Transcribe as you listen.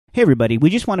Hey everybody, we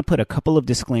just want to put a couple of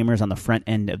disclaimers on the front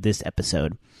end of this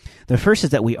episode. The first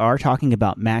is that we are talking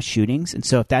about mass shootings, and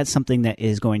so if that's something that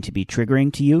is going to be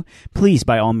triggering to you, please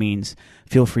by all means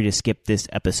feel free to skip this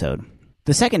episode.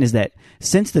 The second is that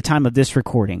since the time of this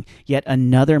recording, yet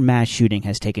another mass shooting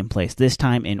has taken place, this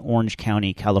time in Orange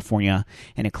County, California,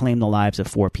 and it claimed the lives of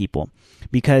 4 people.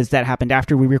 Because that happened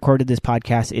after we recorded this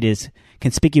podcast, it is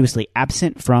conspicuously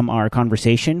absent from our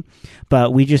conversation,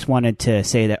 but we just wanted to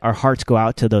say that our hearts go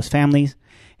out to those families,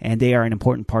 and they are an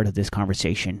important part of this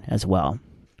conversation as well.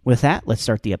 With that, let's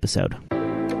start the episode.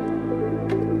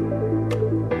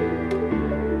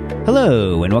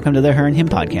 Hello, and welcome to the Her and Him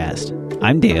podcast.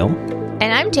 I'm Dale.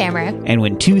 And I'm Tamara. And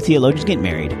when 2 theologians get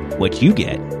married, what you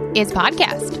get is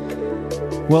podcast.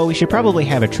 Well, we should probably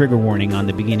have a trigger warning on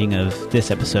the beginning of this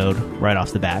episode right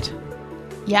off the bat.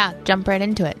 Yeah, jump right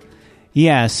into it.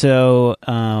 Yeah, so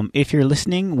if you're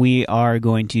listening, we are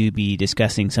going to be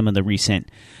discussing some of the recent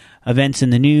events in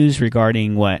the news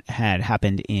regarding what had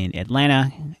happened in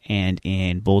Atlanta and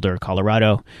in Boulder,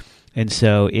 Colorado. And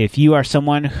so if you are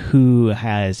someone who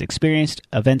has experienced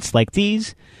events like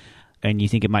these and you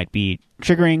think it might be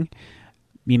triggering,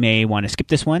 you may want to skip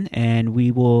this one, and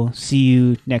we will see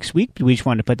you next week. We just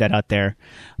wanted to put that out there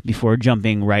before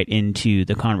jumping right into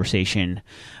the conversation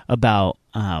about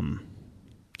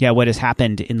what has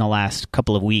happened in the last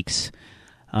couple of weeks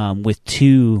with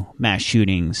 2 mass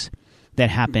shootings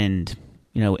that happened,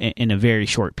 in a very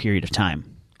short period of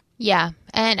time. Yeah,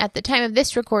 and at the time of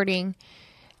this recording,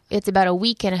 it's about a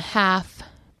week and a half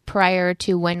prior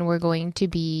to when we're going to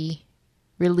be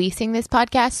releasing this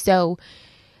podcast. So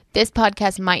this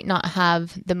podcast might not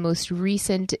have the most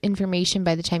recent information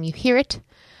by the time you hear it.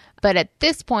 But at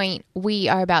this point, we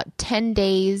are about 10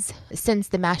 days since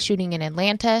the mass shooting in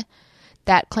Atlanta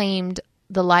that claimed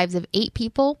the lives of 8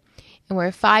 people. And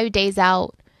we're 5 days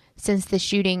out since the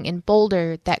shooting in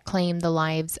Boulder that claimed the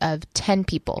lives of 10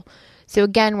 people. So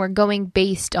again, we're going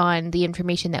based on the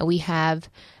information that we have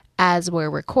as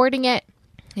we're recording it.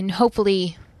 And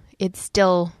hopefully it's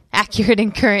still accurate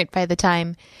and current by the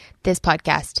time this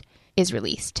podcast is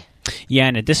released. Yeah,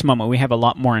 and at this moment, we have a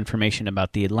lot more information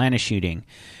about the Atlanta shooting,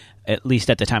 at least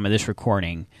at the time of this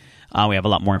recording. We have a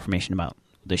lot more information about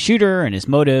the shooter and his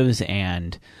motives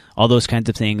and all those kinds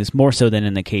of things, more so than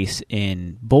in the case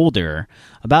in Boulder.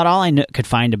 About all I could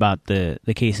find about the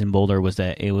case in Boulder was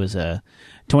that it was a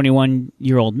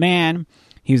 21-year-old man.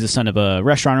 He was the son of a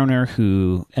restaurant owner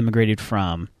who emigrated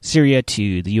from Syria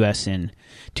to the U.S. in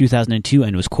 2002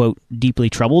 and was, quote, deeply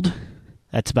troubled.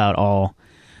 That's about all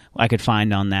I could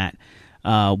find on that.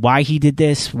 Why he did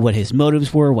this, what his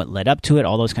motives were, what led up to it,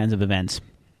 all those kinds of events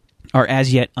are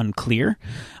as yet unclear.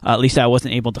 At least I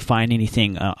wasn't able to find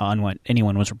anything on what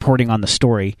anyone was reporting on the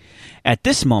story at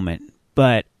this moment.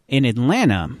 But in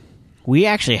Atlanta, we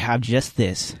actually have just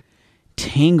this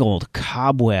tangled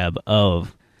cobweb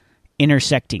of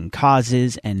intersecting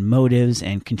causes and motives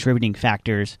and contributing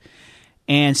factors.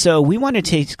 And so we want to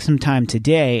take some time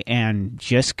today and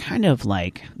just kind of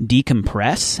like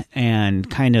decompress and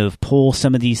kind of pull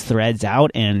some of these threads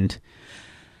out and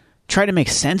try to make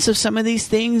sense of some of these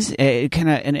things kind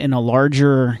of in a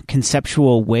larger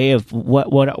conceptual way of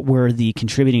what were the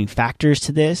contributing factors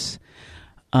to this.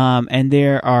 And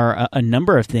there are a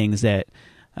number of things that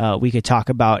we could talk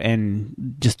about,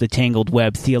 and just the tangled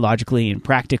web theologically and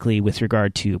practically with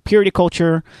regard to purity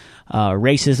culture,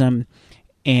 racism,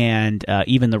 and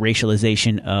even the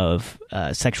racialization of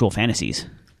sexual fantasies.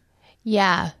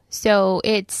 Yeah, so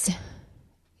it's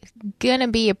going to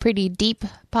be a pretty deep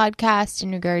podcast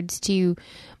in regards to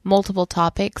multiple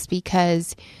topics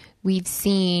because we've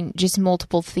seen just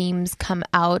multiple themes come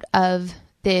out of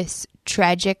this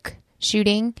tragic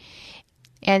shooting.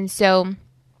 And so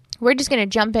we're just going to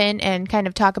jump in and kind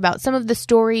of talk about some of the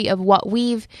story of what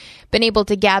we've been able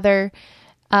to gather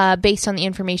based on the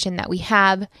information that we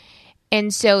have.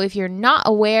 And so if you're not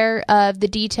aware of the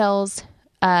details,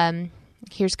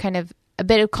 here's kind of a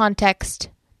bit of context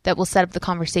that will set up the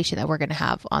conversation that we're going to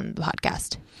have on the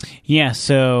podcast. Yeah,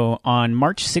 so on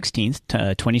March 16th,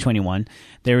 2021,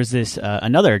 there was this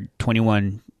another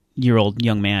 21-year-old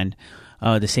young man,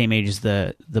 the same age as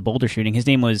the Boulder shooting. His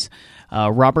name was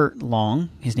Robert Long.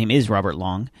 His name is Robert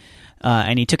Long.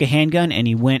 And he took a handgun and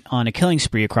he went on a killing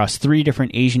spree across 3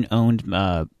 different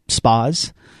Asian-owned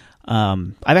spas.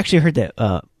 I've actually heard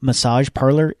that massage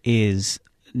parlor is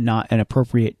not an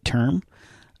appropriate term,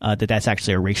 that's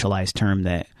actually a racialized term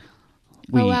that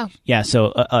we... Oh, wow. Yeah,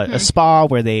 so a spa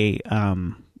where they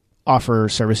offer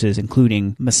services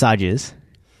including massages.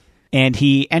 And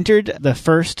he entered the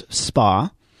first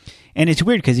spa, and it's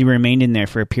weird because he remained in there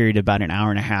for a period of about an hour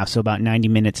and a half, so about 90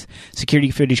 minutes.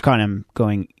 Security footage caught him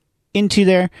going into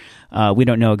there. We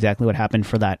don't know exactly what happened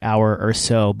for that hour or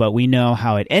so, but we know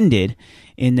how it ended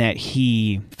in that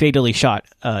he fatally shot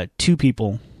 2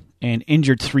 people and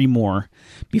injured 3 more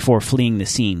before fleeing the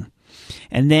scene.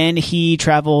 And then he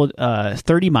traveled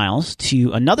 30 miles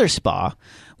to another spa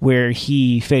where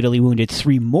he fatally wounded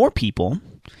 3 more people.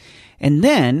 And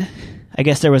then I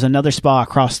guess there was another spa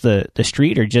across the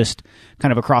street, or just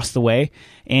kind of across the way,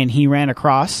 and he ran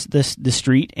across the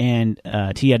street and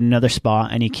to yet another spa,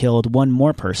 and he killed 1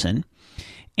 more person.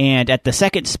 And at the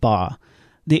second spa,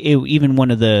 even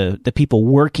one of the people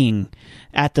working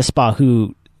at the spa,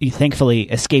 who thankfully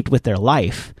escaped with their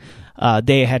life,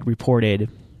 they had reported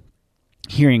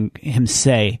hearing him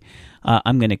say,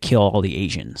 "I'm going to kill all the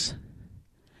Asians."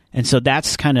 And so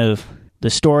that's kind of the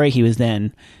story. He was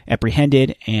then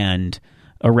apprehended and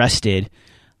arrested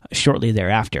shortly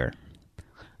thereafter.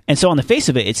 And so on the face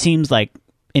of it, it seems like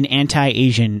an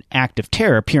anti-Asian act of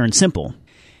terror, pure and simple.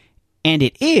 And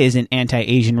it is an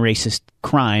anti-Asian racist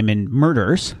crime and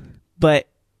murders, but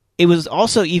it was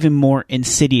also even more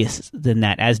insidious than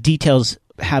that. As details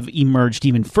have emerged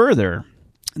even further,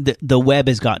 the web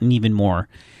has gotten even more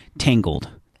tangled.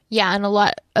 Yeah, and a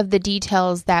lot of the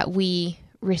details that we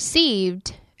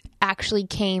received actually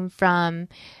came from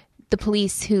the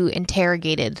police who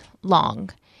interrogated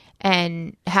Long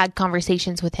and had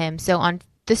conversations with him. So on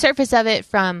the surface of it,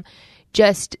 from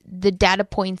just the data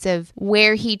points of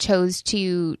where he chose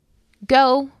to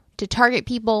go to target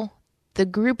people, the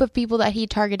group of people that he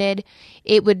targeted,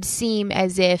 it would seem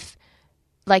as if,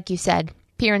 like you said,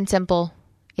 pure and simple,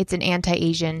 it's an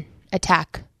anti-Asian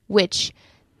attack, which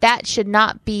that should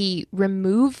not be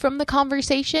removed from the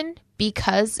conversation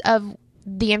because of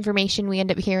the information we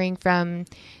end up hearing from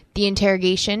the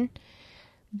interrogation,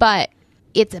 but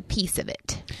it's a piece of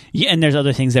it. Yeah, and there's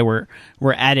other things that were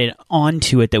added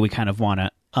onto it that we kind of want to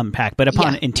unpack. But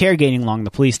upon interrogating Long,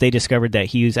 the police, they discovered that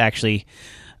he was actually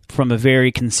from a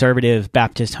very conservative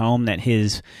Baptist home, that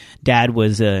his dad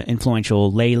was an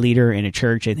influential lay leader in a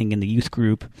church, I think in the youth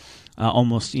group,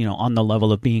 almost, on the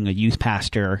level of being a youth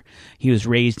pastor. He was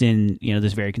raised in,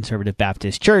 this very conservative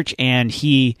Baptist church, and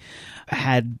he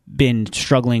had been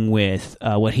struggling with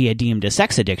what he had deemed a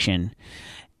sex addiction.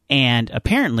 And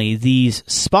apparently these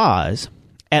spas,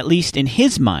 at least in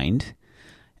his mind,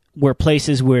 were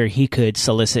places where he could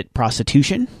solicit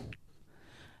prostitution.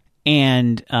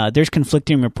 And there's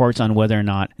conflicting reports on whether or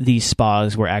not these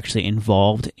spas were actually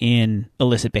involved in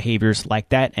illicit behaviors like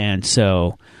that. And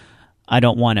so I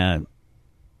don't want to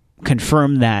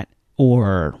confirm that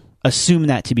or assume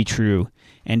that to be true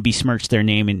and besmirch their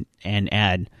name and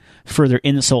add further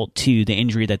insult to the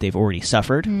injury that they've already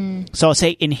suffered. So I'll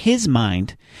say in his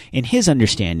mind, in his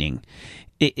understanding,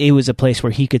 it was a place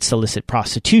where he could solicit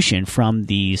prostitution from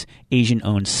these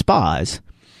Asian-owned spas.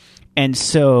 And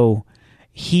so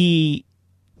he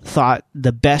thought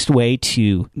the best way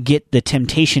to get the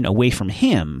temptation away from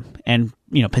him and,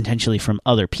 potentially from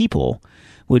other people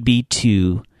would be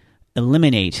to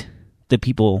eliminate the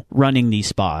people running these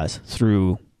spas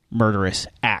through murderous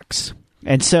acts.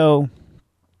 And so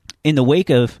in the wake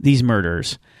of these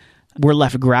murders, we're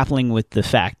left grappling with the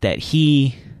fact that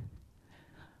he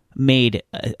made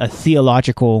a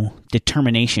theological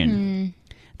determination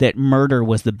that murder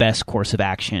was the best course of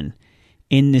action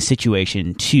in this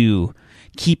situation to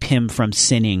keep him from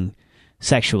sinning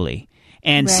sexually.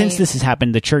 And since this has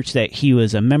happened, the church that he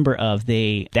was a member of,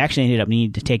 they actually ended up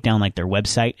needing to take down their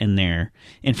website and their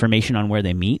information on where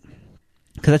they meet,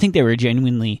 because I think they were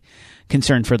genuinely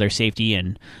concerned for their safety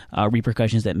and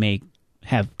repercussions that may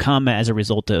have come as a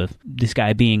result of this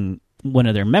guy being one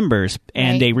of their members.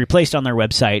 And they replaced on their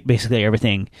website basically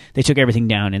everything. They took everything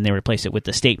down and they replaced it with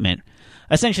the statement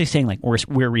essentially saying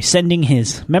we're rescinding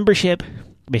his membership,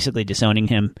 basically disowning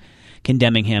him,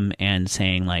 condemning him, and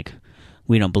saying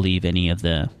we don't believe any of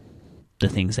the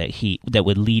things that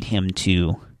would lead him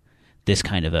to this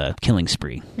kind of a killing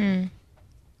spree.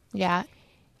 Yeah.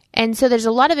 And so there's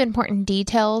a lot of important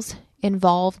details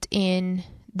involved in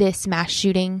this mass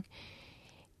shooting.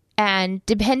 And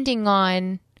depending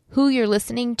on who you're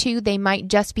listening to, they might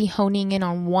just be honing in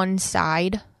on one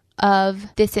side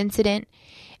of this incident.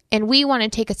 And we want to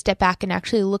take a step back and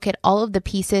actually look at all of the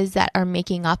pieces that are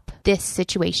making up this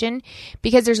situation,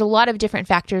 because there's a lot of different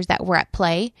factors that were at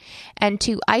play. And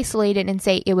to isolate it and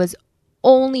say it was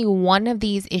only one of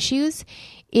these issues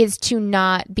is to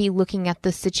not be looking at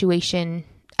the situation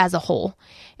as a whole.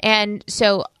 And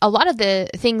so a lot of the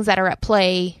things that are at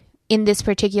play in this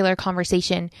particular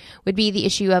conversation would be the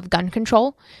issue of gun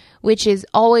control, which is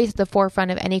always the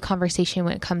forefront of any conversation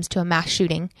when it comes to a mass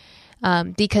shooting.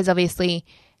 Because obviously,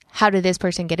 how did this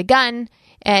person get a gun?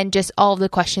 And just all of the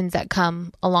questions that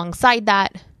come alongside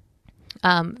that.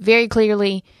 Very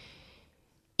clearly,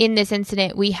 in this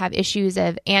incident, we have issues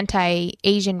of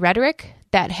anti-Asian rhetoric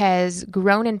that has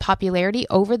grown in popularity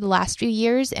over the last few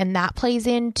years, and that plays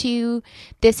into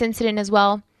this incident as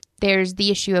well. There's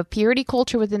the issue of purity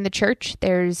culture within the church.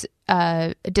 There's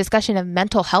a discussion of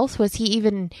mental health. Was he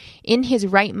even in his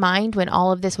right mind when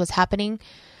all of this was happening?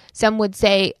 Some would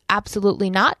say absolutely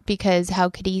not, because how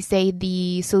could he say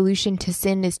the solution to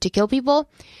sin is to kill people?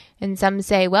 And some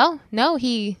say, well, no,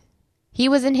 he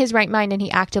was in his right mind and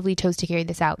he actively chose to carry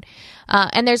this out.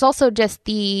 And there's also just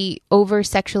the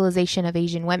over-sexualization of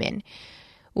Asian women,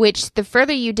 which the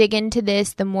further you dig into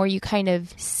this, the more you kind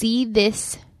of see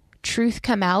this truth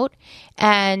come out.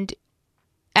 And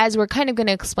as we're kind of going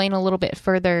to explain a little bit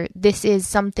further, this is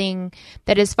something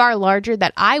that is far larger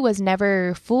that I was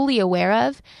never fully aware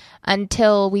of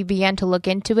until we began to look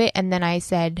into it. And then I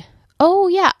said, oh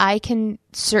yeah, I can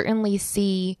certainly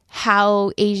see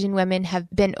how Asian women have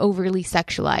been overly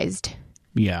sexualized.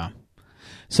 Yeah.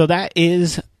 So that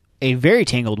is a very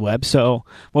tangled web. So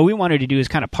what we wanted to do is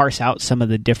kind of parse out some of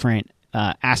the different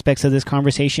aspects of this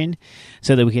conversation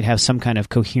so that we could have some kind of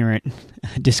coherent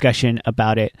discussion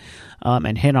about it,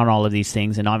 and hit on all of these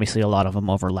things. And obviously a lot of them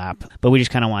overlap, but we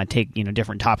just kind of want to take,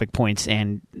 different topic points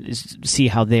and see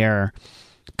how they're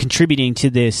contributing to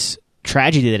this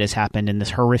tragedy that has happened in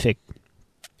this horrific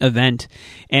event.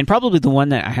 And probably the one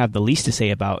that I have the least to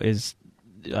say about is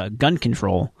gun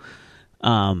control.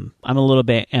 I'm a little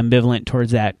bit ambivalent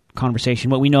towards that conversation.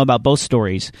 What we know about both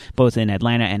stories, both in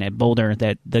Atlanta and at Boulder,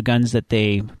 that the guns that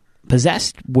they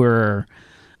possessed were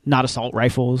not assault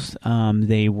rifles.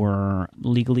 They were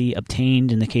legally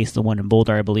obtained. In the case of the one in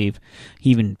Boulder, I believe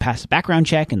he even passed a background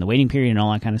check and the waiting period and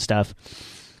all that kind of stuff.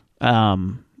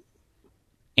 And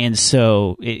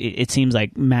so it seems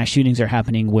like mass shootings are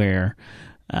happening where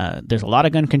there's a lot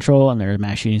of gun control, and there are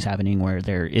mass shootings happening where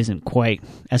there isn't quite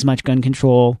as much gun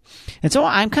control. And so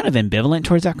I'm kind of ambivalent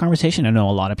towards that conversation. I know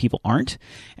a lot of people aren't,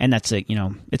 and that's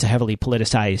it's a heavily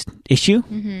politicized issue.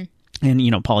 Mm-hmm.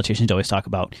 And, politicians always talk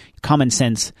about common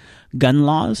sense gun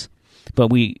laws, but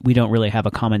we don't really have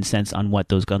a common sense on what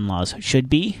those gun laws should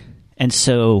be. And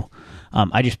so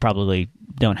I just probably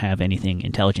don't have anything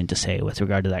intelligent to say with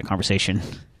regard to that conversation.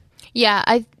 Yeah,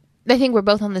 I think we're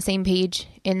both on the same page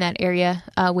in that area.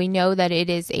 We know that it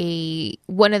is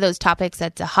one of those topics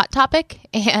that's a hot topic,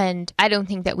 and I don't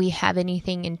think that we have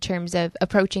anything in terms of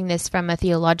approaching this from a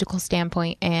theological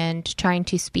standpoint and trying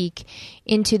to speak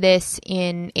into this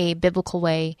in a biblical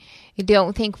way. I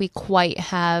don't think we quite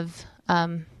have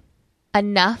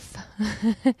enough.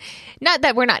 Not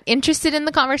that we're not interested in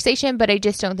the conversation, but I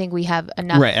just don't think we have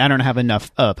enough. Right. I don't have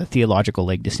enough of a theological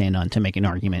leg to stand on to make an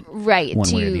argument one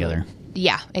way or the other.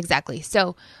 Yeah, exactly.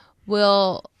 So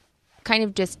we'll kind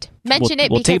of just mention it.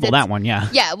 We'll table that one, yeah.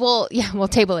 Yeah, we'll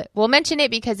table it. We'll mention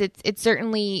it because it's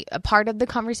certainly a part of the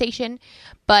conversation,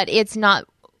 but it's not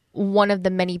one of the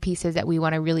many pieces that we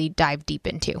want to really dive deep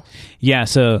into. Yeah,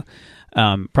 so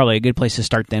probably a good place to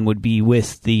start then would be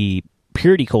with the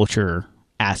purity culture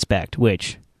aspect,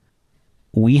 which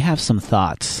we have some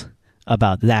thoughts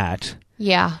about that.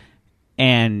 Yeah.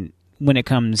 And when it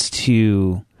comes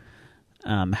to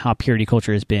how purity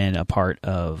culture has been a part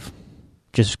of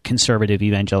just conservative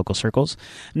evangelical circles.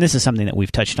 And this is something that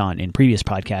we've touched on in previous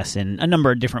podcasts in a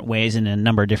number of different ways and in a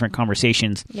number of different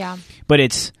conversations. Yeah. But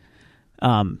it's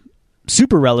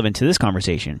super relevant to this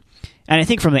conversation. And I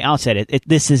think from the outset,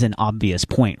 this is an obvious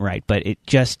point, right? But it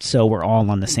just so we're all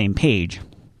on the same page.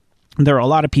 There are a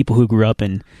lot of people who grew up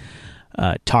in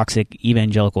toxic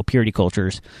evangelical purity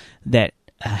cultures that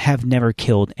have never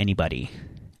killed anybody.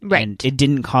 Right. And it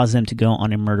didn't cause them to go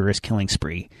on a murderous killing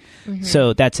spree. Mm-hmm.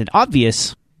 So that's an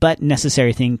obvious but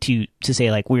necessary thing to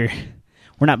say, like, we're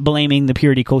not blaming the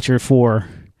purity culture for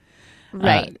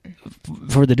right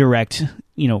for the direct,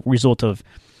 result of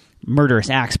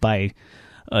murderous acts by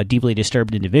a deeply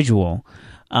disturbed individual.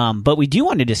 But we do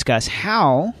want to discuss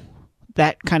how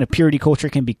that kind of purity culture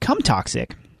can become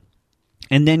toxic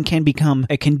and then can become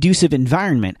a conducive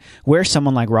environment where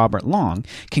someone like Robert Long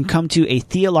can come to a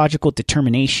theological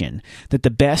determination that the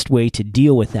best way to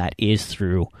deal with that is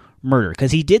through murder.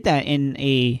 Because he did that in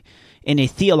a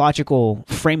theological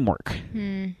framework.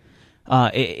 In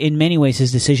many ways,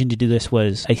 his decision to do this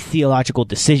was a theological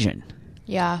decision.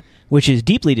 Yeah. Which is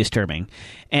deeply disturbing.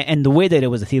 And the way that it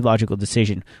was a theological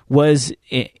decision was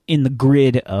in the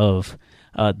grid of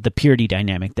the purity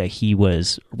dynamic that he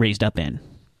was raised up in.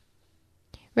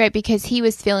 Right, because he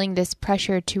was feeling this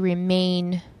pressure to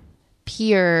remain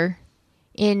pure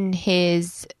in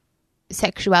his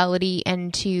sexuality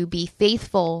and to be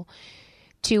faithful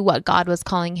to what God was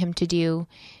calling him to do.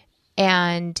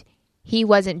 And he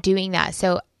wasn't doing that.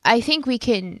 So I think we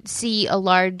can see a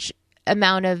large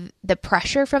amount of the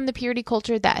pressure from the purity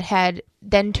culture that had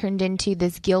then turned into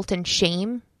this guilt and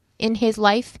shame in his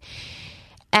life.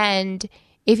 And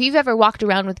if you've ever walked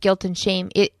around with guilt and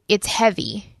shame, it's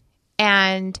heavy.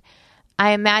 And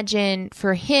I imagine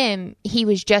for him, he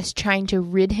was just trying to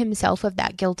rid himself of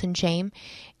that guilt and shame.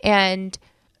 And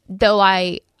though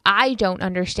I don't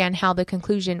understand how the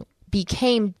conclusion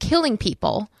became killing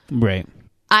people, right,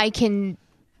 I can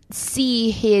see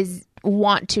his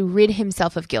want to rid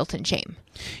himself of guilt and shame.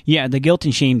 Yeah, the guilt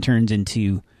and shame turns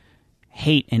into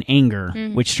hate and anger,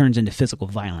 which turns into physical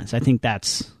violence. I think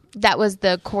that was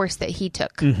the course that he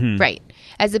took, right?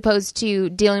 As opposed to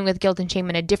dealing with guilt and shame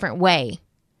in a different way,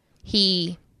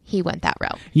 he went that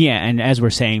route. Yeah, and as we're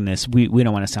saying this, we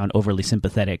don't want to sound overly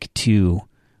sympathetic to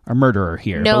a murderer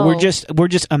here, no. But we're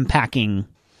just unpacking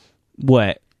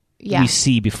what we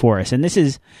see before us, and this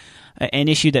is an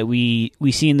issue that we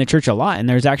see in the church a lot. And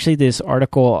there's actually this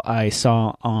article I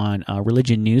saw on a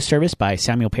Religion News Service by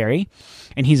Samuel Perry,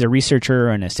 and he's a researcher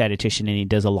and a statistician, and he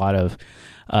does a lot of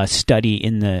study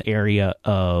in the area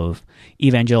of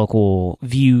evangelical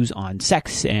views on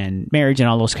sex and marriage and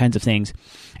all those kinds of things.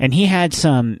 And he had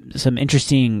some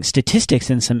interesting statistics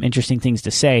and some interesting things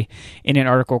to say in an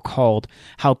article called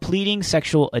 "How Pleading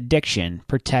Sexual Addiction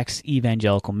Protects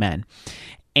Evangelical Men."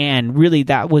 And really,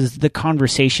 that was the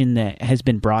conversation that has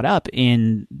been brought up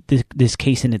in this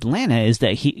case in Atlanta, is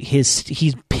that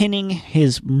he's pinning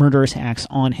his murderous acts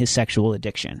on his sexual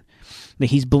addiction. That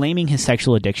he's blaming his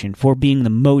sexual addiction for being the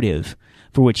motive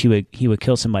for which he would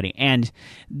kill somebody. And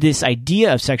this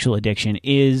idea of sexual addiction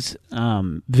is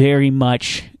very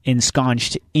much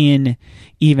ensconced in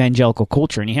evangelical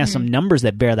culture, and he has some numbers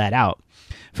that bear that out.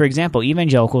 For example,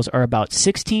 evangelicals are about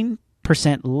 16%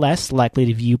 less likely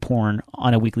to view porn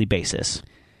on a weekly basis.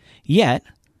 Yet,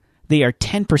 they are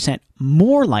 10%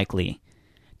 more likely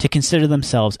to consider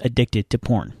themselves addicted to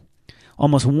porn.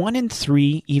 Almost 1 in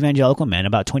 3 evangelical men,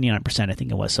 about 29% I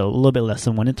think it was, so a little bit less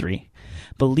than 1 in 3,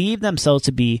 believe themselves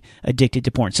to be addicted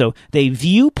to porn. So they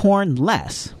view porn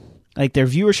less. Like their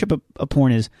viewership of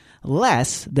porn is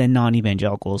less than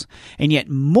non-evangelicals, and yet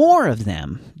more of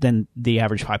them than the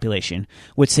average population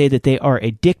would say that they are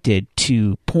addicted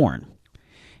to porn.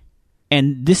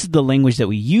 And this is the language that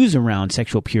we use around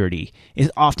sexual purity,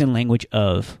 is often language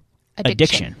of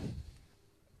addiction.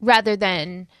 Rather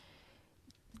than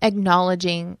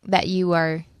acknowledging that you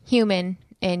are human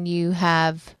and you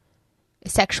have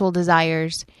sexual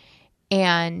desires,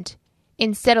 and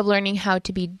instead of learning how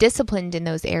to be disciplined in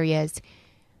those areas,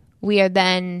 we are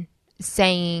then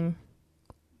saying,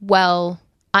 well,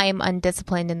 I am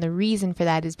undisciplined, and the reason for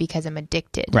that is because I'm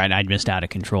addicted. Right, I'm just out of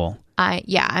control.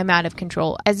 I'm out of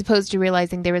control, as opposed to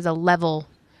realizing there is a level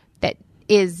that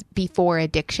is before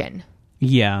addiction.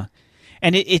 Yeah,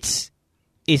 and it's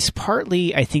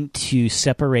partly, I think, to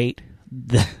separate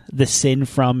the sin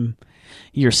from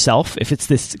yourself. If it's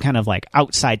this kind of like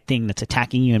outside thing that's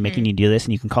attacking you and making you do this,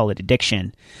 and you can call it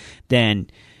addiction, then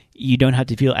you don't have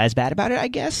to feel as bad about it, I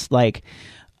guess. Like,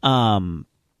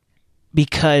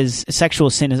 because sexual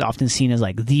sin is often seen as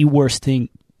like the worst thing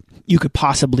you could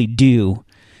possibly do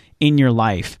in your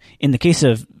life. In the case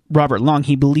of Robert Long,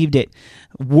 he believed it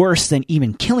worse than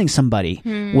even killing somebody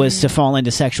was to fall into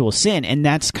sexual sin. And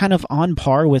that's kind of on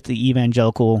par with the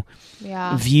evangelical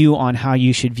view on how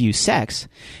you should view sex.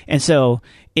 And so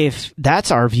if that's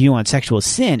our view on sexual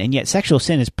sin, and yet sexual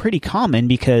sin is pretty common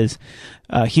because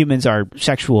humans are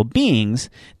sexual beings,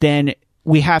 then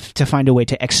we have to find a way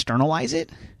to externalize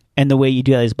it. And the way you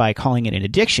do that is by calling it an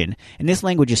addiction. And this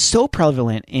language is so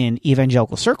prevalent in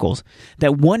evangelical circles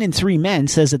that 1 in 3 men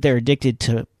says that they're addicted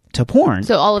to porn.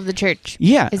 So all of the church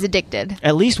is addicted.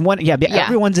 At least one. Yeah,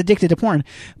 everyone's addicted to porn.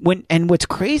 And what's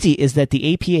crazy is that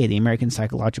the APA, the American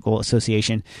Psychological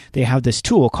Association, they have this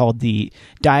tool called the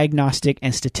Diagnostic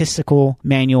and Statistical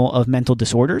Manual of Mental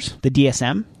Disorders, the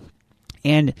DSM.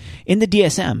 And in the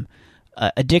DSM,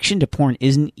 addiction to porn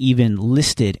isn't even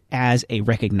listed as a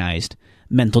recognized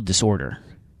mental disorder.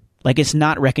 Like, it's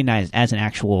not recognized as an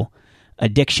actual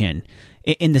addiction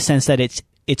in the sense that it's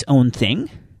its own thing.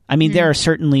 I mean, there are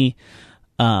certainly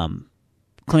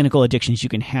clinical addictions you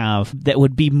can have that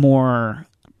would be more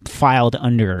filed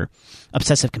under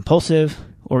obsessive compulsive,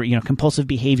 or, you know, compulsive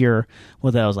behavior,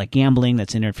 whether that was like gambling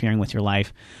that's interfering with your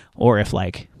life, or if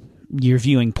like you're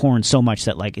viewing porn so much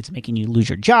that like it's making you lose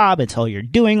your job, it's all you're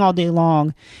doing all day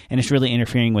long, and it's really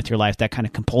interfering with your life, that kind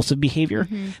of compulsive behavior.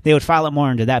 They would file it more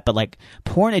under that. But like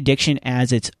porn addiction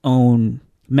as its own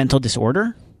mental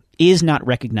disorder is not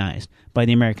recognized by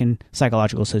the American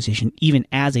Psychological Association even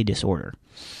as a disorder.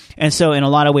 And so in a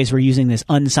lot of ways we're using this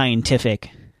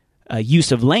unscientific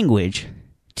use of language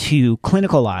to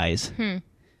clinicalize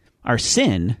our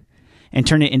sin and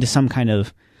turn it into some kind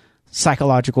of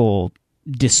psychological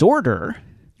disorder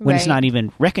when it's not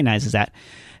even recognized as that.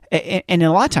 And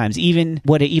a lot of times, even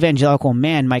what an evangelical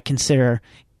man might consider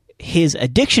his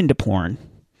addiction to porn,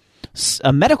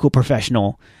 a medical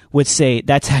professional would say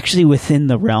that's actually within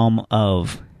the realm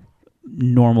of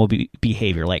normal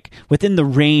behavior, like within the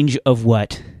range of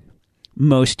what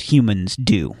most humans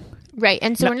do. Right.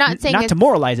 And so we're not saying... Not to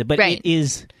moralize it, but it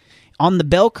is on the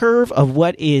bell curve of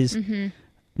what is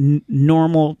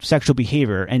normal sexual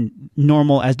behavior, and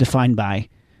normal as defined by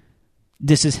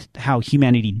this is how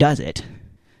humanity does it,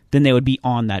 then they would be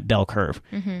on that bell curve.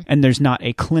 And there's not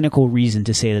a clinical reason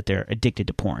to say that they're addicted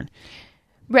to porn.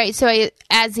 Right. So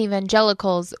as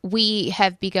evangelicals, we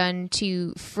have begun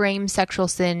to frame sexual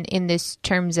sin in this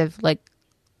terms of like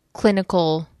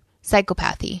clinical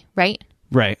psychopathy, right?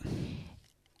 Right.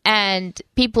 And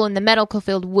people in the medical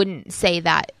field wouldn't say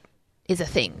that is a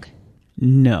thing.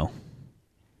 No.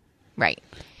 Right.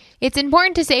 It's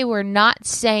important to say we're not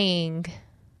saying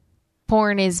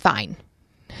porn is fine.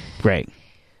 Right.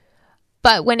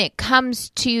 But when it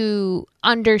comes to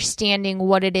understanding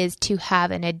what it is to have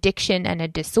an addiction and a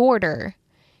disorder,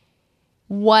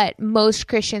 what most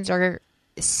Christians are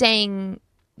saying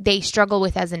they struggle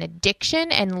with as an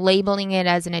addiction and labeling it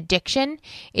as an addiction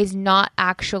is not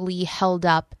actually held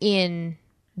up in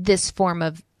this form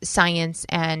of science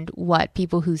and what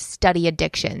people who study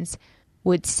addictions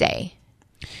would say.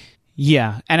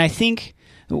 Yeah, and I think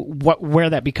where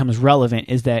that becomes relevant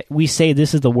is that we say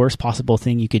this is the worst possible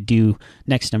thing you could do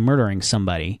next to murdering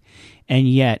somebody, and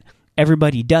yet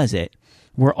everybody does it.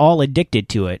 We're all addicted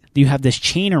to it. You have this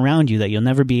chain around you that you'll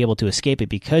never be able to escape it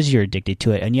because you're addicted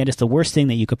to it, and yet it's the worst thing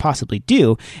that you could possibly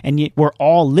do, and yet we're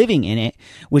all living in it,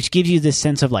 which gives you this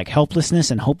sense of like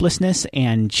helplessness and hopelessness,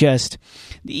 and just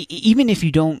even if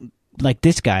you don't, like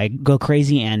this guy, go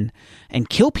crazy and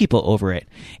kill people over it,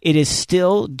 it is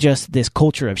still just this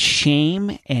culture of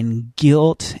shame and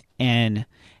guilt and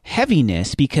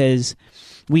heaviness because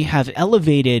we have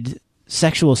elevated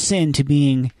sexual sin to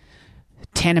being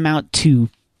tantamount to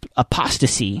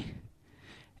apostasy,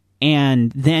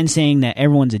 and then saying that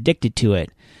everyone's addicted to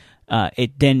it.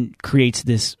 It then creates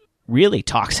this really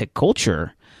toxic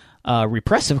culture,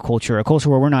 repressive culture, a culture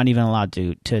where we're not even allowed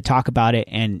to talk about it,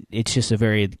 and it's just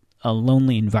a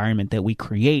lonely environment that we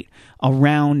create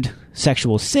around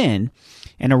sexual sin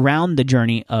and around the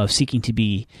journey of seeking to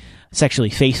be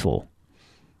sexually faithful.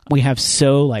 We have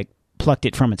so plucked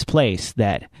it from its place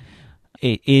that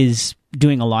it is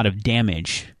doing a lot of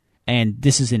damage. And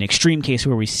this is an extreme case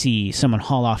where we see someone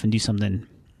haul off and do something.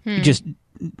 Just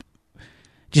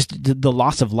the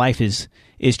loss of life is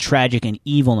tragic and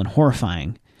evil and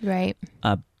horrifying. Right.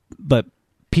 But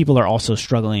people are also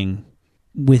struggling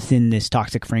within this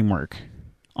toxic framework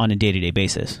on a day-to-day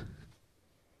basis.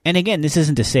 And again, this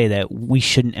isn't to say that we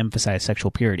shouldn't emphasize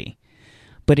sexual purity,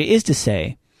 but it is to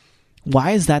say,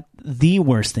 why is that the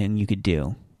worst thing you could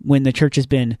do when the church has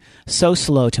been so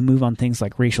slow to move on things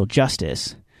like racial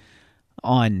justice,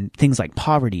 on things like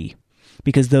poverty,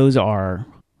 because those are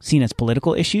seen as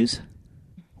political issues?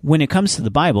 When it comes to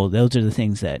the Bible, those are the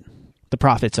things that the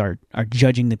prophets are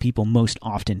judging the people most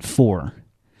often for.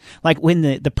 Like when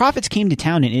the prophets came to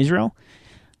town in Israel,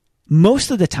 most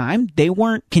of the time they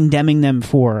weren't condemning them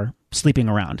for sleeping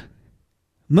around.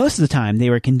 Most of the time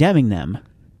they were condemning them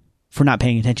for not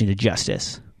paying attention to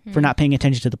justice, for not paying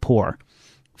attention to the poor,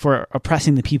 for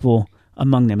oppressing the people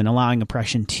among them and allowing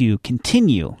oppression to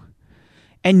continue.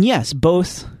 And yes,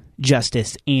 both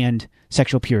justice and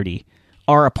sexual purity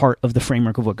are a part of the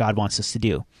framework of what God wants us to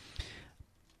do.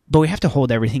 But we have to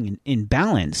hold everything in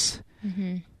balance.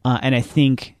 And I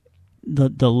think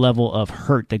the level of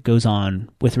hurt that goes on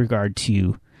with regard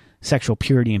to sexual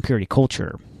purity and purity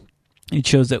culture, it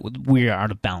shows that we are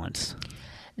out of balance.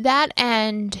 That,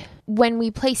 and when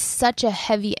we place such a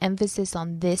heavy emphasis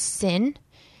on this sin,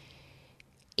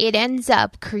 it ends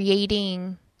up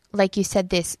creating, like you said,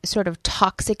 this sort of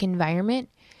toxic environment,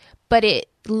 but it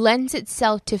lends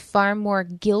itself to far more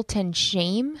guilt and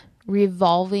shame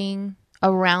revolving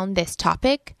around this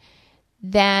topic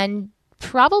than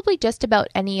probably just about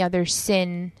any other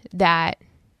sin that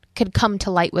could come to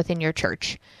light within your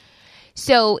church.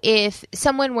 So if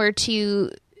someone were to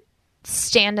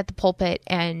stand at the pulpit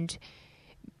and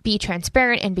be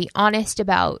transparent and be honest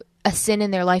about a sin in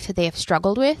their life that they have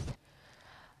struggled with,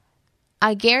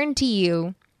 I guarantee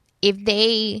you, if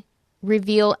they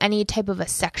reveal any type of a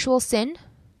sexual sin,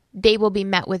 they will be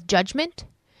met with judgment,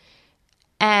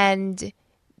 and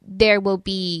there will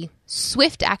be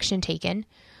swift action taken,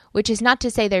 which is not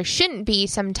to say there shouldn't be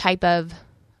some type of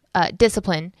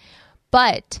discipline,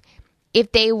 but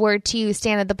if they were to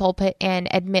stand at the pulpit and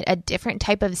admit a different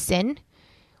type of sin,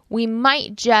 we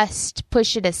might just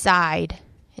push it aside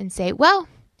and say, well,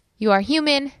 you are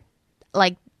human,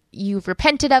 like you've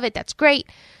repented of it, that's great.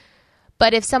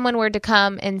 But if someone were to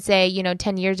come and say,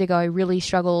 10 years ago, I really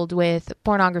struggled with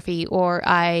pornography, or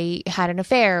I had an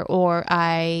affair, or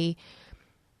I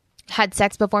had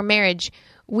sex before marriage,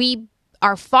 we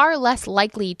are far less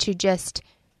likely to just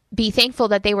be thankful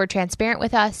that they were transparent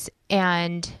with us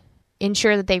and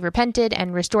ensure that they repented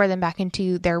and restore them back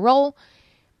into their role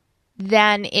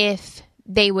than if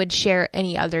they would share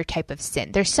any other type of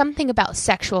sin. There's something about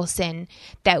sexual sin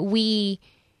that we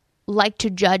like to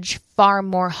judge far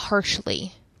more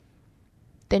harshly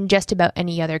than just about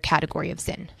any other category of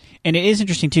sin. And it is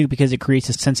interesting, too, because it creates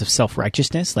a sense of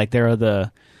self-righteousness. Like, there are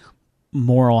the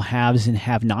moral haves and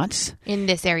have-nots in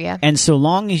this area. And so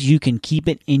long as you can keep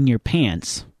it in your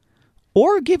pants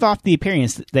or give off the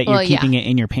appearance that you're keeping it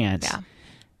in your pants,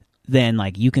 then,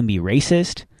 like, you can be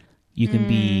racist, you can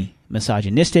be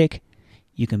misogynistic,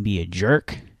 you can be a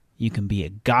jerk, you can be a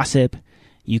gossip,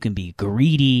 you can be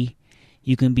greedy,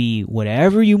 you can be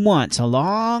whatever you want, so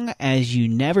long as you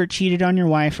never cheated on your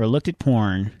wife or looked at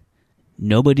porn,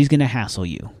 nobody's going to hassle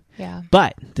you. Yeah.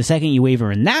 But the second you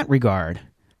waver in that regard,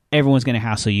 everyone's going to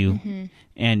hassle you,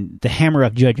 and the hammer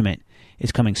of judgment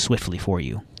is coming swiftly for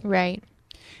you. Right.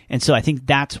 And so I think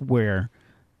that's where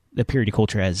the purity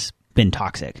culture has been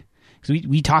toxic. Because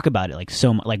we talk about it like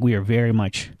so much, like we are very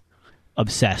much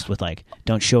obsessed with, like,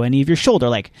 don't show any of your shoulder.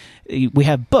 Like, we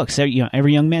have books,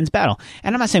 Every Young Man's Battle.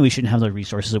 And I'm not saying we shouldn't have those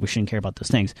resources or we shouldn't care about those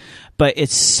things, but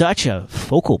it's such a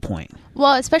focal point.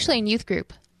 Well, especially in youth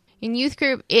group. In youth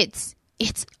group, it's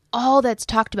all that's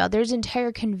talked about. There's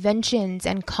entire conventions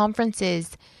and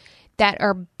conferences that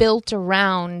are built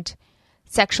around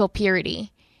sexual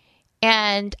purity.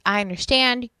 And I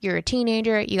understand you're a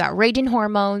teenager, you got raging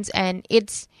hormones, and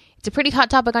it's a pretty hot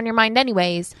topic on your mind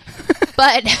anyways.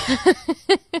 But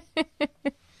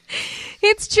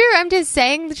it's true. I'm just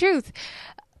saying the truth.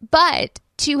 But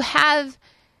to have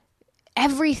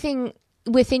everything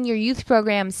within your youth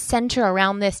program center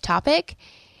around this topic,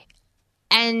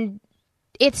 and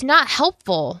it's not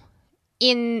helpful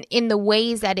in the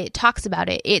ways that it talks about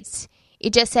it.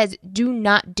 It just says, do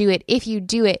not do it. If you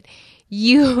do it,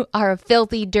 you are a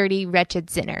filthy, dirty, wretched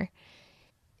sinner.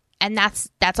 And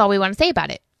that's all we want to say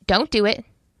about it. Don't do it,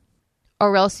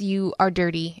 or else you are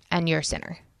dirty and you're a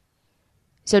sinner.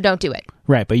 So don't do it.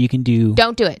 Right, but you can do...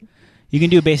 Don't do it. You can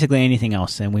do basically anything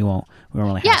else, and we won't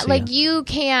really hassle like you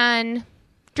can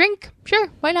drink. Sure,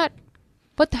 why not?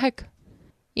 What the heck?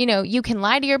 You can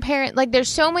lie to your parent. Like, there's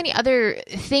so many other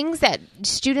things that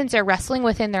students are wrestling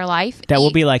with in their life. That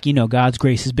will be like, God's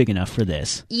grace is big enough for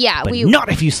this. Yeah. But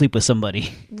not if you sleep with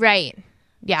somebody. Right.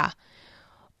 Yeah.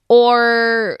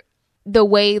 Or the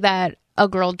way that a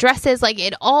girl dresses. Like,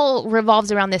 it all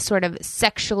revolves around this sort of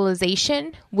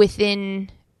sexualization within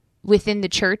the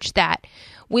church that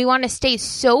we want to stay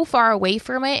so far away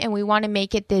from it, and we want to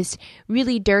make it this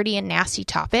really dirty and nasty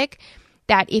topic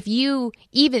that if you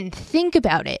even think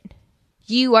about it,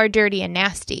 you are dirty and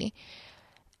nasty.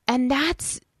 And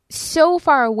that's so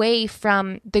far away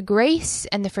from the grace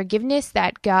and the forgiveness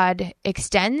that God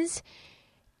extends.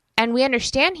 And we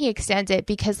understand he extends it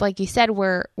because, like you said,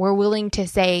 we're willing to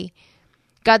say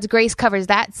God's grace covers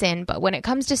that sin. But when it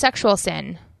comes to sexual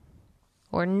sin,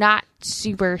 we're not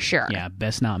super sure. Yeah,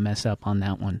 best not mess up on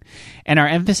that one. And our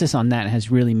emphasis on that has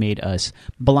really made us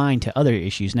blind to other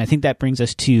issues. And I think that brings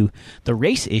us to the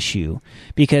race issue,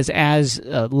 because as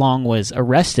Long was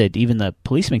arrested, even the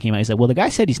policeman came out and said, well, the guy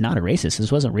said he's not a racist.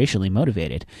 This wasn't racially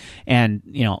motivated. And,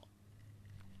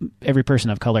 every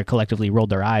person of color collectively rolled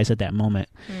their eyes at that moment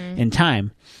in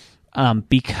time.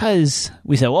 Because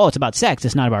we said, well, it's about sex,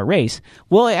 it's not about race.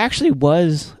 Well, it actually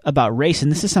was about race,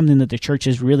 and this is something that the church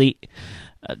has really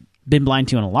been blind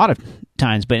to in a lot of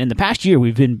times. But in the past year,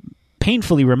 we've been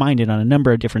painfully reminded on a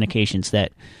number of different occasions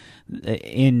that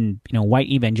in white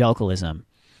evangelicalism,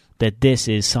 that this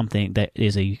is something that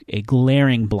is a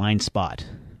glaring blind spot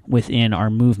within our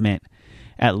movement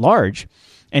at large,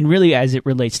 and really as it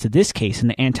relates to this case and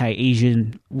the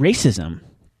anti-Asian racism.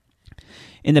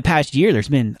 In the past year, there's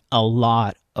been a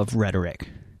lot of rhetoric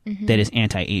that is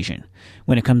anti-Asian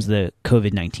when it comes to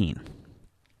COVID-19.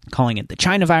 Calling it the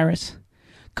China virus,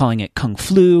 calling it Kung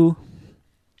Flu,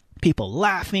 people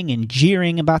laughing and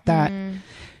jeering about that.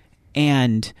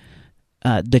 And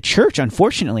the church,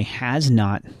 unfortunately, has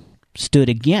not stood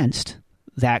against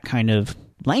that kind of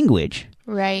language.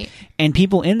 Right. And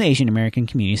people in the Asian American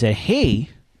community said, hey,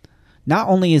 not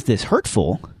only is this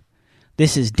hurtful,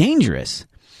 this is dangerous.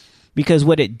 Because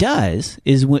what it does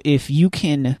is if you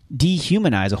can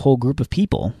dehumanize a whole group of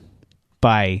people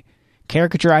by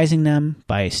caricaturizing them,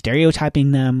 by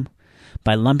stereotyping them,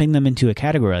 by lumping them into a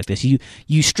category like this.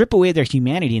 You strip away their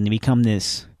humanity and they become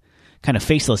this kind of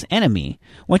faceless enemy.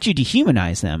 Once you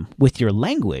dehumanize them with your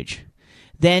language,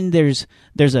 then there's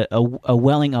a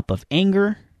welling up of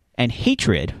anger and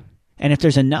hatred. And if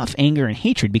there's enough anger and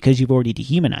hatred because you've already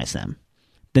dehumanized them,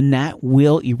 then that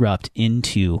will erupt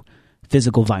into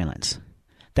physical violence.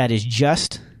 That is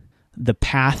just the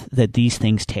path that these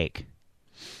things take.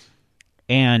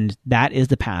 And that is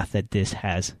the path that this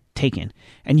has taken.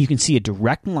 And you can see a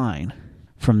direct line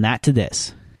from that to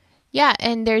this. Yeah,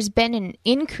 and there's been an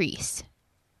increase.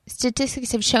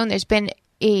 Statistics have shown there's been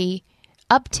a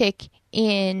uptick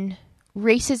in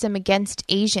racism against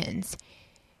Asians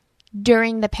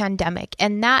during the pandemic.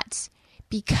 And that's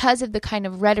because of the kind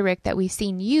of rhetoric that we've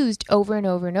seen used over and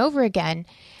over and over again.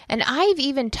 And I've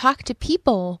even talked to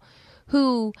people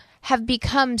who have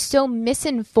become so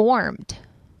misinformed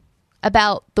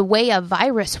about the way a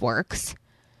virus works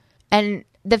and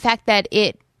the fact that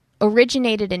it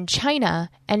originated in China,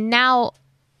 and now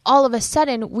all of a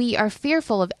sudden we are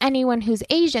fearful of anyone who's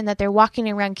Asian, that they're walking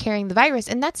around carrying the virus,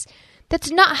 and that's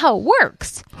not how it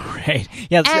works. Right.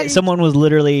 Yeah, and someone was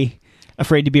literally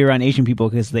afraid to be around Asian people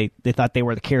because they thought they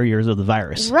were the carriers of the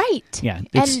virus. Right. Yeah,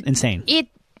 it's insane.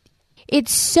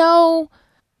 It's so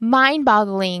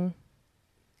mind-boggling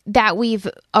that we've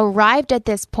arrived at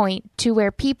this point to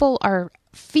where people are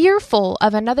fearful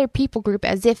of another people group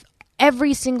as if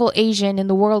every single Asian in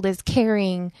the world is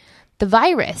carrying the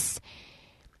virus.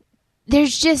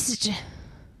 It's just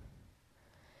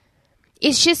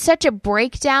such a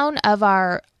breakdown of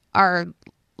our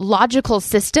logical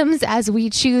systems as we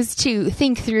choose to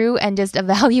think through and just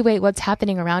evaluate what's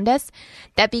happening around us,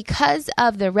 that because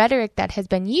of the rhetoric that has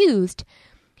been used,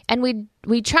 and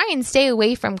we try and stay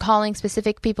away from calling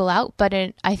specific people out, but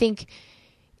I think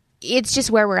it's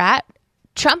just where we're at.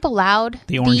 Trump allowed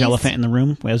the orange elephant in the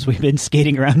room as we've been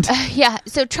skating around. Yeah.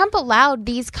 So Trump allowed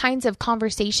these kinds of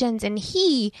conversations, and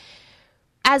he,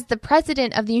 as the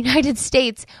president of the United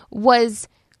States, was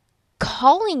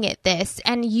calling it this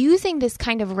and using this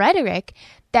kind of rhetoric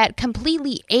that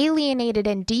completely alienated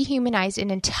and dehumanized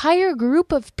an entire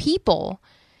group of people.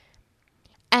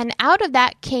 And out of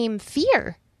that came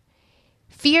fear.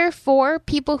 Fear for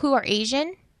people who are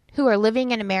Asian, who are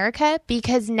living in America,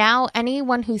 because now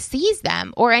anyone who sees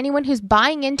them or anyone who's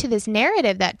buying into this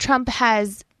narrative that Trump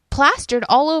has plastered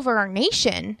all over our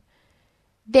nation,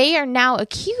 they are now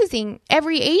accusing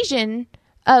every Asian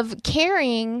of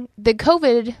carrying the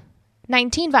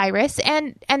COVID-19 virus,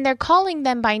 and they're calling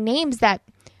them by names that,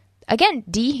 again,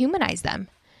 dehumanize them.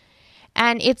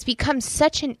 And it's become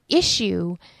such an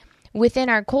issue within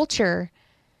our culture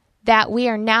that we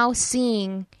are now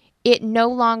seeing it no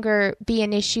longer be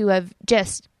an issue of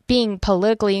just being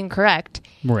politically incorrect.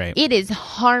 Right. It is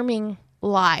harming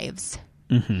lives.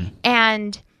 Mm-hmm.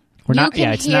 And we're not.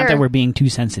 Yeah, it's not that we're being too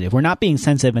sensitive. We're not being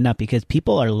sensitive enough because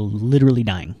people are literally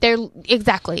dying.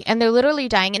 Exactly, and they're literally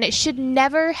dying, and it should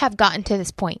never have gotten to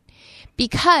this point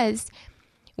because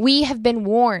we have been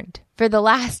warned for the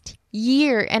last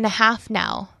year and a half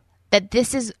now that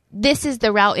this is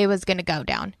the route it was going to go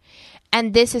down,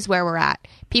 and this is where we're at.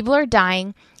 People are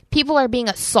dying. People are being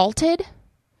assaulted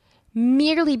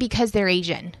merely because they're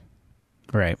Asian.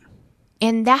 Right.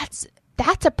 And that's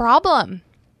a problem.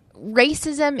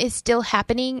 Racism is still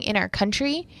happening in our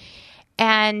country,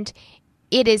 and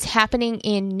it is happening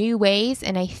in new ways.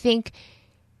 And I think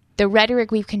the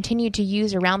rhetoric we've continued to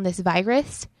use around this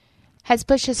virus has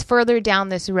pushed us further down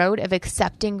this road of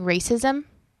accepting racism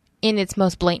in its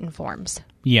most blatant forms.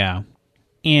 Yeah.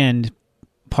 And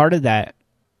part of that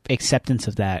acceptance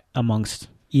of that amongst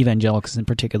evangelicals, and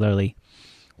particularly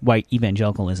white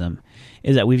evangelicalism,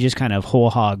 is that we've just kind of whole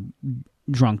hog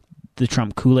drunk the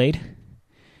Trump Kool-Aid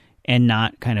and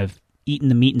not kind of eaten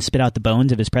the meat and spit out the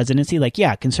bones of his presidency. Like,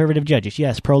 yeah, conservative judges,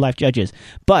 yes, pro-life judges,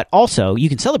 but also you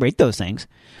can celebrate those things,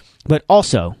 but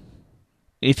also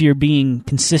if you're being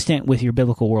consistent with your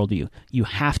biblical worldview, you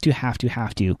have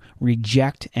to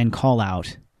reject and call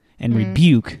out and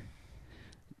rebuke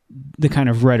the kind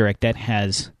of rhetoric that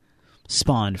has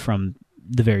spawned from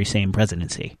the very same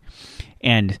presidency.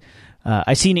 And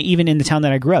I've seen it even in the town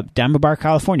that I grew up, Diamond Bar,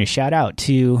 California. Shout out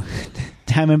to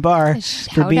Diamond Bar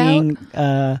for being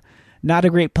not a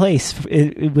great place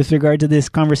with regard to this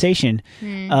conversation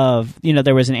of,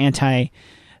 there was an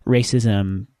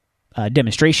anti-racism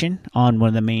demonstration on one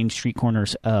of the main street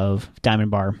corners of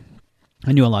Diamond Bar.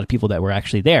 I knew a lot of people that were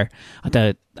actually there. I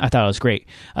thought it was great.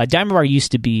 Diamond Bar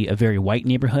used to be a very white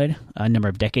neighborhood a number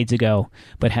of decades ago,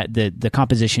 but had the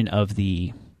composition of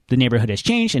the neighborhood has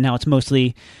changed, and now it's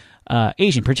mostly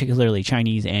Asian, particularly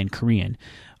Chinese and Korean,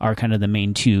 are kind of the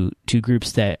main two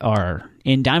groups that are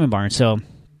in Diamond Bar. And so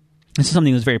this is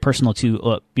something that's very personal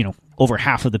to, over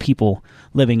half of the people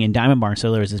living in Diamond Bar.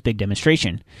 So there was this big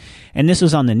demonstration. And this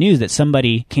was on the news that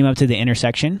somebody came up to the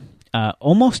intersection,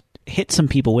 almost hit some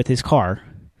people with his car.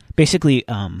 Basically,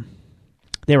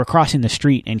 they were crossing the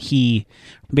street and he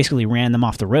basically ran them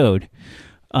off the road.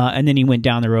 And then he went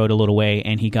down the road a little way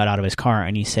and he got out of his car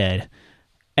and he said,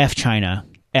 F China,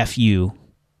 F you.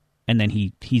 And then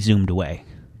he zoomed away.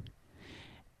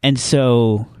 And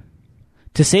so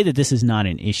to say that this is not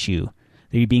an issue,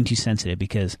 that you're being too sensitive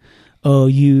because, oh,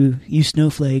 you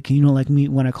snowflake, you don't like me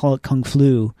when I call it Kung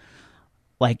Flu.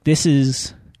 Like, this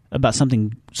is about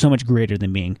something so much greater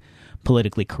than being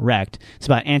politically correct. It's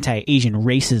about anti-Asian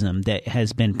racism that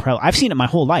has been I've seen it my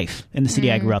whole life in the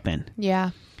city I grew up in. Yeah.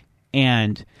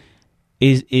 And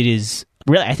it is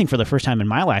really, I think for the first time in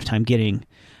my lifetime, getting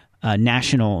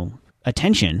national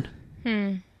attention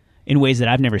in ways that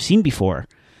I've never seen before.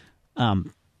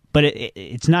 But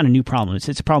it's not a new problem.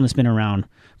 It's a problem that's been around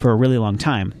for a really long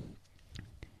time.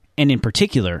 And in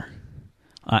particular,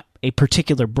 a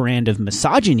particular brand of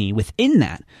misogyny within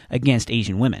that against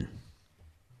Asian women.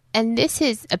 And this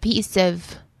is a piece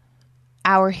of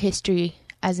our history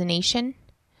as a nation.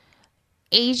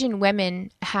 Asian women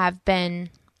have been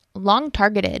long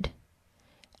targeted,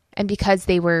 and because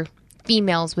they were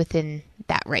females within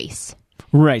that race.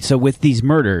 Right. So with these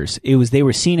murders, they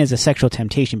were seen as a sexual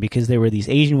temptation because there were these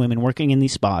Asian women working in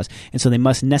these spas, and so they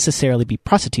must necessarily be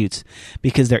prostitutes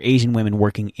because they're Asian women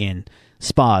working in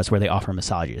spas where they offer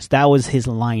massages. That was his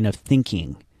line of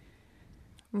thinking.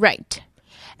 Right.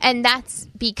 And that's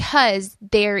because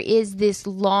there is this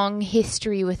long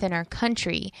history within our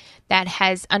country that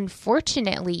has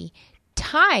unfortunately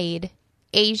tied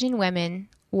Asian women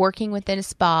working within a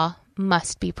spa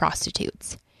must be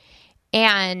prostitutes.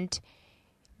 And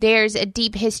there's a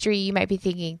deep history. You might be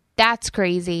thinking, that's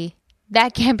crazy.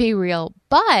 That can't be real.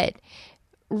 But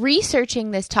researching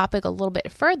this topic a little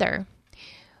bit further,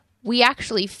 we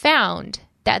actually found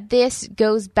that this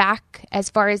goes back as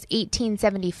far as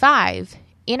 1875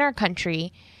 in our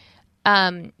country,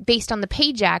 based on the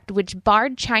Page Act, which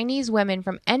barred Chinese women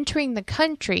from entering the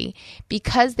country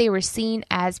because they were seen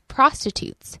as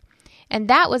prostitutes. And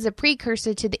that was a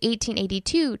precursor to the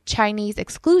 1882 Chinese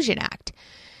Exclusion Act.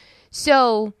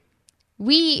 So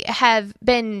we have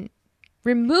been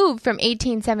removed from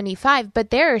 1875,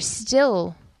 but there are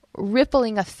still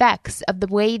rippling effects of the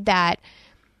way that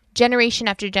generation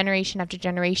after generation after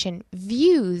generation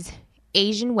views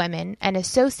Asian women and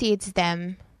associates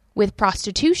them with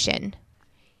prostitution,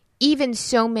 even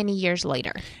so many years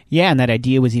later. Yeah, and that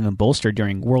idea was even bolstered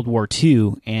during World War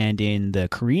II and in the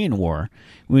Korean War,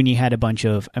 when you had a bunch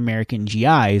of American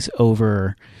GIs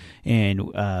over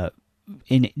in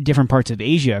different parts of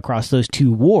Asia across those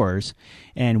two wars,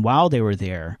 and while they were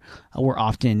there, were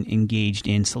often engaged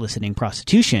in soliciting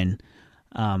prostitution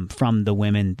from the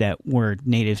women that were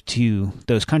native to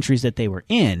those countries that they were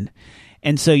in.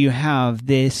 And so you have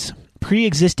this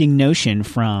pre-existing notion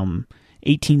from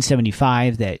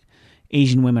 1875 that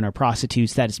Asian women are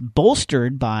prostitutes that is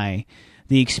bolstered by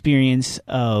the experience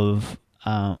of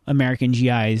American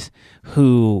GIs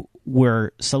who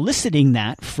were soliciting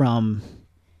that from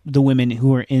the women who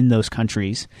were in those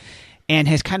countries, and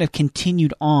has kind of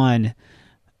continued on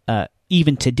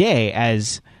even today,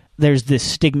 as there's this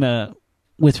stigma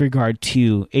with regard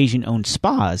to Asian-owned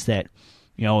spas that,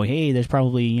 hey, there's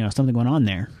probably, something going on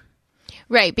there.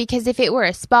 Right, because if it were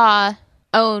a spa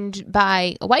owned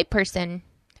by a white person,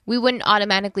 we wouldn't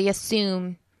automatically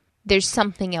assume there's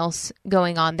something else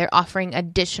going on. They're offering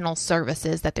additional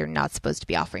services that they're not supposed to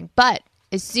be offering. But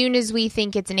as soon as we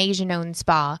think it's an Asian-owned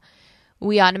spa,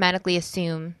 we automatically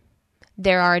assume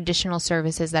there are additional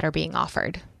services that are being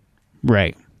offered.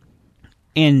 Right.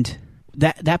 And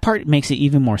that part makes it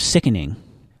even more sickening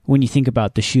when you think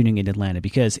about the shooting in Atlanta,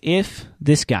 because if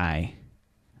this guy,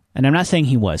 and I'm not saying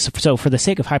he was, so for the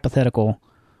sake of hypothetical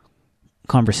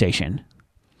conversation,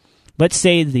 let's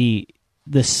say the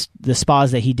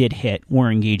spas that he did hit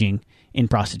were engaging in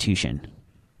prostitution.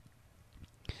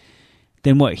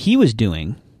 Then what he was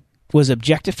doing was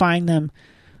objectifying them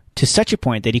to such a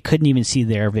point that he couldn't even see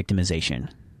their victimization.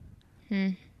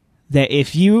 That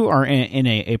if you are in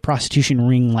a prostitution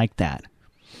ring like that,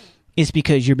 it's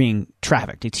because you're being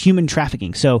trafficked. It's human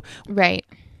trafficking. So right.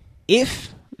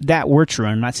 If that were true,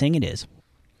 I'm not saying it is,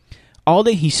 all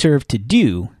that he served to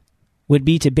do would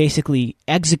be to basically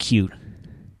execute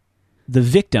the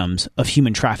victims of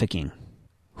human trafficking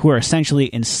who are essentially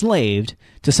enslaved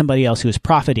to somebody else who is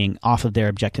profiting off of their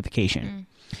objectification.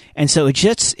 And so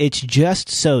it's just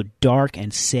so dark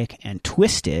and sick and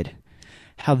twisted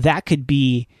how that could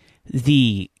be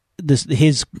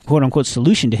his quote unquote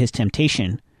solution to his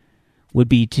temptation would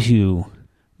be to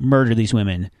murder these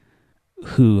women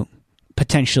who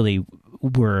potentially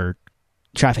were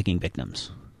trafficking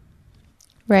victims.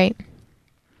 Right.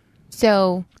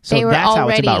 So they were that's already, how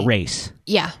it's about race.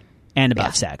 Yeah. And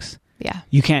about sex. Yeah.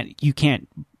 You can't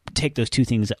take those two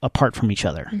things apart from each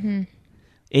other. Mm-hmm.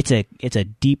 It's a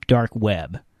deep dark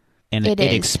web, and it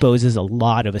exposes a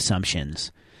lot of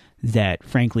assumptions that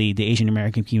frankly the Asian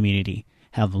American community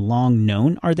have long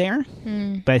known are there,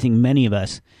 but I think many of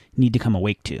us need to come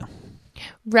awake to.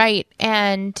 Right.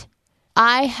 And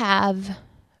I have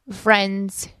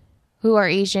friends who are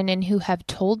Asian and who have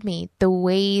told me the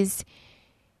ways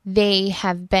they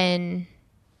have been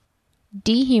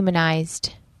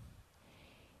dehumanized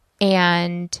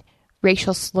and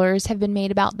racial slurs have been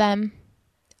made about them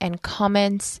and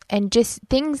comments and just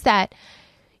things that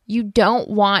you don't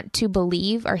want to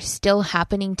believe are still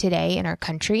happening today in our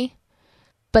country,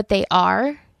 but they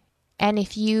are. And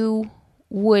if you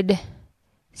would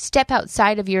step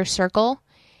outside of your circle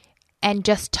and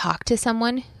just talk to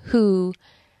someone who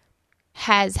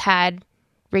has had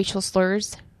racial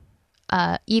slurs,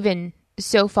 even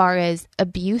so far as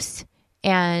abuse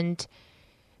and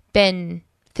been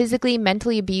physically,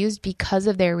 mentally abused because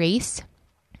of their race,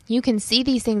 you can see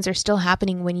these things are still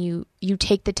happening when you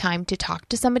take the time to talk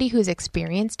to somebody who's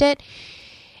experienced it.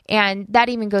 And that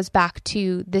even goes back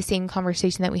to the same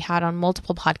conversation that we had on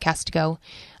multiple podcasts ago,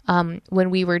 when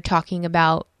we were talking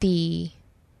about the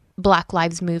Black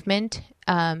Lives Movement,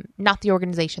 not the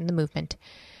organization, the movement.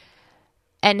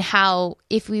 And how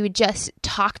if we would just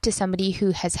talk to somebody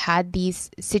who has had these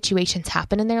situations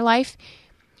happen in their life,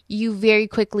 you very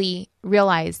quickly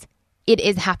realize it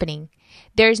is happening.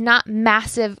 There's not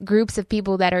massive groups of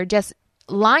people that are just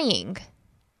lying.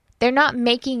 They're not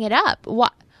making it up.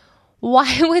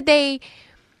 Why would they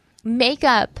make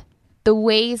up the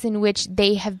ways in which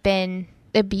they have been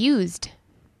abused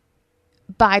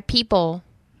by people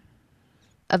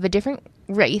of a different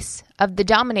race, of the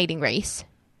dominating race,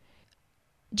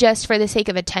 just for the sake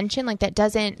of attention? Like it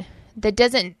doesn't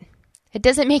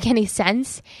make any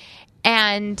sense.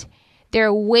 And there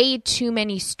are way too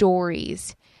many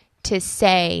stories to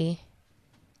say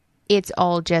it's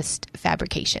all just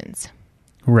fabrications.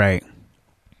 Right.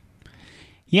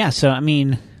 Yeah, so I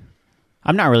mean,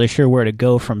 I'm not really sure where to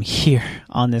go from here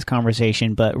on this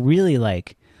conversation, but really I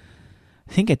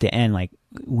think at the end,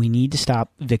 we need to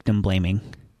stop victim blaming.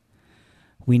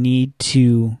 We need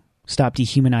to stop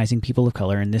dehumanizing people of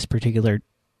color in this particular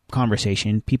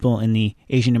conversation, people in the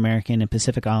Asian American and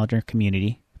Pacific Islander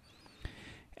community.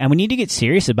 And we need to get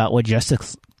serious about what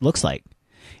justice looks like.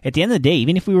 At the end of the day,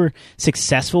 even if we were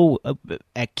successful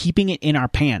at keeping it in our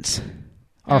pants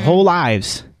our whole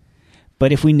lives,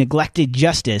 but if we neglected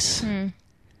justice,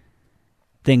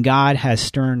 then God has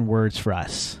stern words for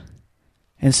us.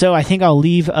 And so I think I'll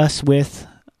leave us with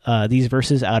these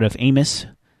verses out of Amos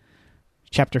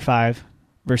chapter 5,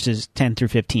 verses 10 through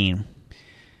 15.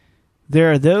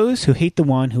 There are those who hate the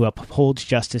one who upholds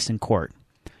justice in court,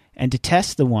 and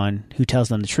detest the one who tells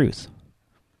them the truth.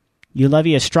 You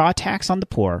levy a straw tax on the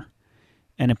poor,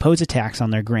 and impose a tax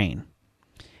on their grain.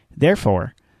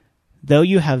 Therefore, though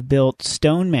you have built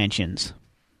stone mansions,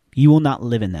 you will not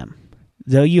live in them.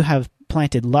 Though you have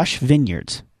planted lush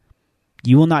vineyards,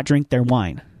 you will not drink their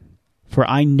wine. For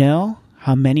I know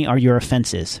how many are your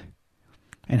offenses,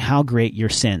 and how great your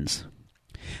sins.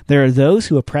 There are those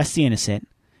who oppress the innocent,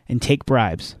 and take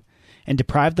bribes, and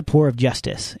deprive the poor of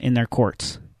justice in their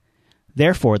courts.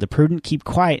 Therefore the prudent keep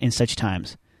quiet in such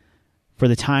times, for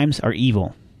the times are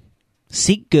evil.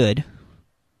 Seek good,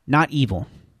 not evil,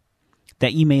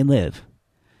 that ye may live.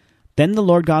 Then the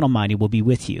Lord God Almighty will be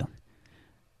with you,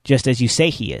 just as you say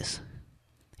he is.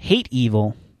 Hate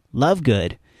evil, love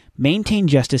good, maintain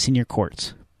justice in your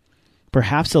courts.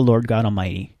 Perhaps the Lord God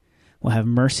Almighty will have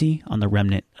mercy on the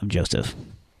remnant of Joseph.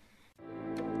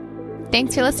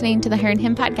 Thanks for listening to the Her and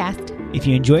Him podcast. If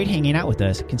you enjoyed hanging out with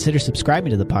us, consider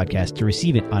subscribing to the podcast to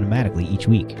receive it automatically each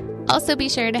week. Also, be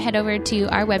sure to head over to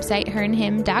our website,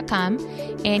 herandhim.com,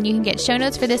 and you can get show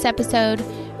notes for this episode,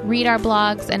 read our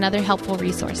blogs, and other helpful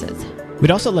resources.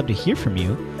 We'd also love to hear from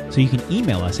you, so you can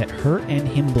email us at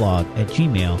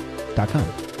herandhimblog@gmail.com.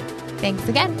 Thanks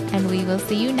again, and we will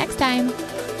see you next time.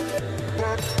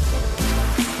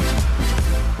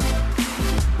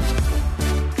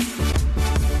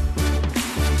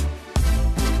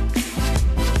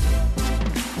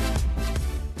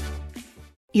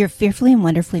 You're fearfully and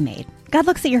wonderfully made. God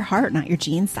looks at your heart, not your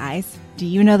jean size. Do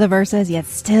you know the verses, yet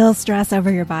still stress over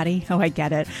your body? Oh, I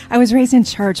get it. I was raised in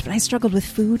church, but I struggled with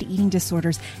food, eating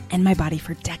disorders, and my body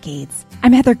for decades.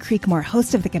 I'm Heather Creekmore,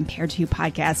 host of the Compared to You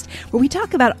podcast, where we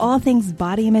talk about all things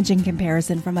body image and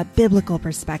comparison from a biblical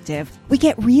perspective. We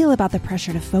get real about the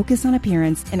pressure to focus on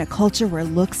appearance in a culture where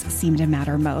looks seem to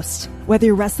matter most. Whether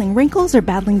you're wrestling wrinkles or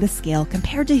battling the scale,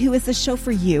 Compared to You is the show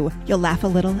for you. You'll laugh a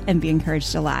little and be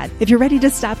encouraged a lot. If you're ready to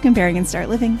stop comparing and start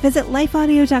living, visit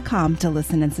lifeaudio.com to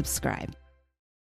listen and subscribe.